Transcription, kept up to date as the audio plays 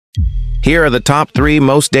Here are the top 3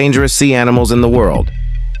 most dangerous sea animals in the world.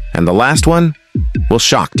 And the last one will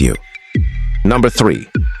shock you. Number 3.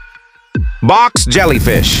 Box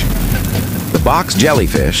jellyfish. The box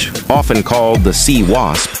jellyfish, often called the sea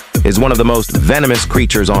wasp, is one of the most venomous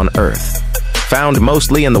creatures on Earth. Found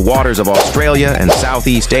mostly in the waters of Australia and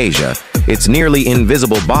Southeast Asia, its nearly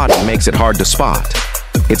invisible body makes it hard to spot.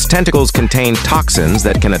 Its tentacles contain toxins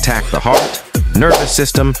that can attack the heart, nervous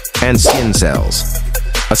system, and skin cells.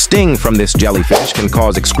 A sting from this jellyfish can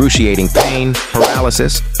cause excruciating pain,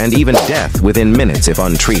 paralysis, and even death within minutes if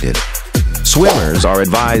untreated. Swimmers are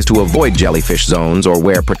advised to avoid jellyfish zones or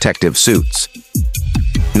wear protective suits.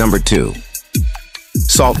 Number 2.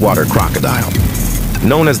 Saltwater crocodile.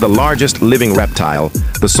 Known as the largest living reptile,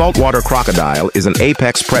 the saltwater crocodile is an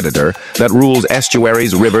apex predator that rules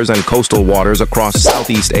estuaries, rivers, and coastal waters across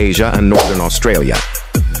Southeast Asia and northern Australia.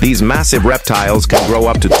 These massive reptiles can grow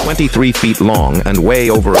up to 23 feet long and weigh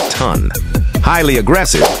over a ton. Highly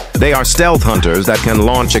aggressive, they are stealth hunters that can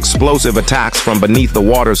launch explosive attacks from beneath the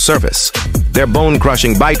water's surface. Their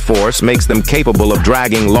bone-crushing bite force makes them capable of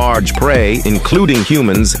dragging large prey, including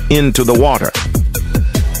humans, into the water.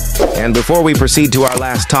 And before we proceed to our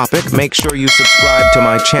last topic, make sure you subscribe to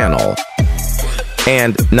my channel.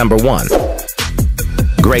 And number 1.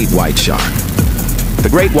 Great white shark. The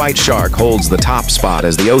great white shark holds the top spot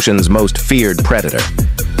as the ocean's most feared predator.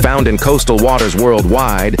 Found in coastal waters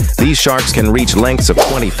worldwide, these sharks can reach lengths of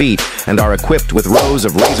 20 feet and are equipped with rows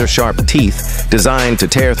of razor-sharp teeth designed to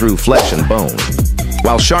tear through flesh and bone.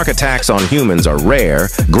 While shark attacks on humans are rare,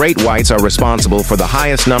 great whites are responsible for the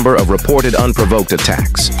highest number of reported unprovoked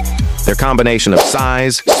attacks. Their combination of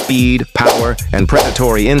size, speed, power, and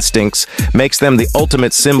predatory instincts makes them the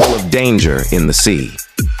ultimate symbol of danger in the sea.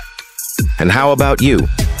 And how about you?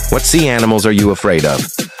 What sea animals are you afraid of?